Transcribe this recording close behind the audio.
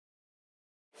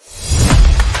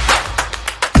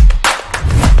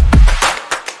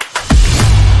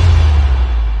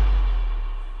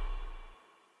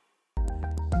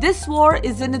This war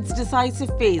is in its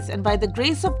decisive phase, and by the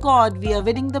grace of God, we are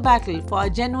winning the battle for a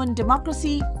genuine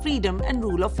democracy, freedom, and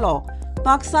rule of law.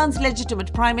 Pakistan's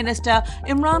legitimate Prime Minister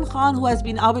Imran Khan, who has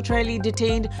been arbitrarily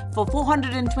detained for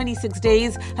 426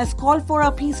 days, has called for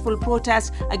a peaceful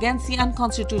protest against the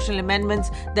unconstitutional amendments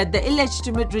that the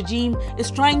illegitimate regime is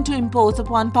trying to impose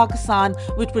upon Pakistan,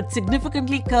 which would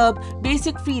significantly curb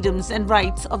basic freedoms and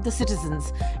rights of the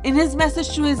citizens. In his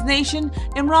message to his nation,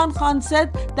 Imran Khan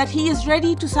said that he is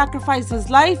ready to sacrifice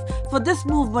his life for this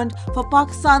movement for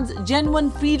Pakistan's genuine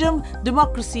freedom,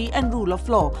 democracy, and rule of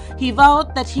law. He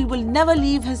vowed that he will never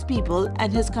leave his people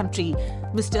and his country.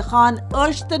 Mr. Khan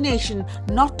urged the nation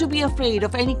not to be afraid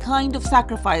of any kind of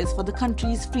sacrifice for the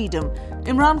country's freedom.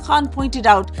 Imran Khan pointed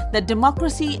out that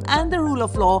democracy and the rule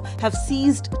of law have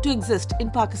ceased to exist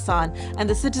in Pakistan, and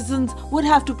the citizens would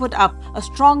have to put up a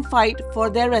strong fight for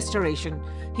their restoration.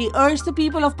 He urged the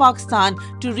people of Pakistan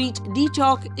to reach D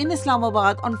Chowk in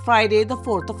Islamabad on Friday, the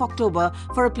 4th of October,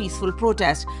 for a peaceful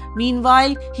protest.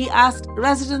 Meanwhile, he asked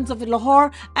residents of Lahore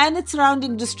and its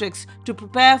surrounding districts to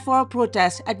prepare for a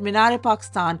protest at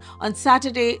Minar-e-Pakistan on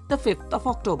Saturday, the 5th of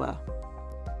October.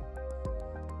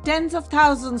 Tens of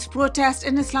thousands protest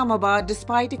in Islamabad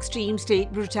despite extreme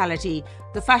state brutality.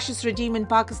 The fascist regime in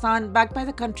Pakistan, backed by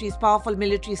the country's powerful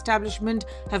military establishment,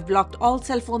 have blocked all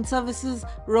cell phone services,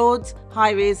 roads,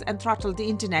 highways, and throttled the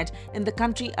internet in the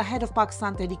country ahead of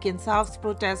Pakistan Tehreek-e-Insaf's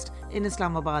protest in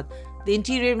Islamabad. The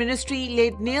Interior Ministry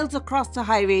laid nails across the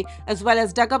highway as well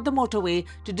as dug up the motorway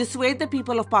to dissuade the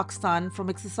people of Pakistan from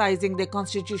exercising their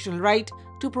constitutional right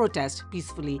to protest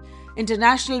peacefully.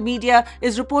 International media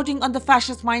is reporting on the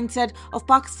fascist mindset of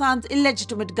Pakistan's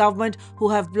illegitimate government, who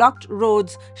have blocked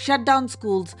roads, shut down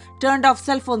schools, turned off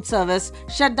cell phone service,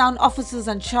 shut down offices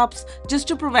and shops just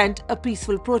to prevent a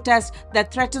peaceful protest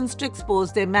that threatens to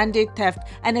expose their mandate theft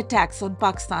and attacks on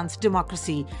Pakistan's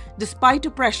democracy. Despite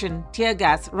oppression, tear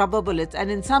gas, rubber bullets,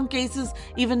 and in some cases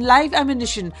even live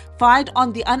ammunition fired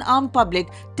on the unarmed public,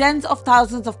 tens of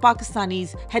thousands of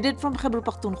Pakistanis headed from Khyber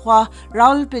Pakhtunkhwa,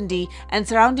 Rawalpindi, and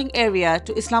surrounding area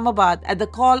to Islamabad at the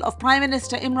call of Prime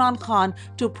Minister Imran Khan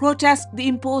to protest the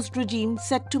imposed regime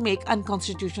set to make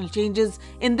unconstitutional changes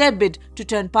in their bid to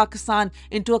turn Pakistan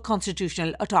into a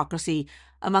constitutional autocracy.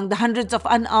 Among the hundreds of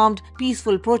unarmed,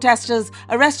 peaceful protesters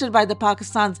arrested by the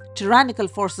Pakistan's tyrannical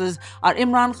forces are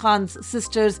Imran Khan's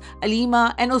sisters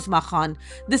Alima and Uzma Khan.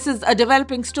 This is a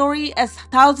developing story as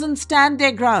thousands stand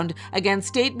their ground against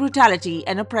state brutality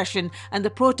and oppression, and the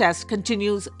protest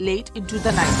continues late into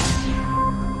the night.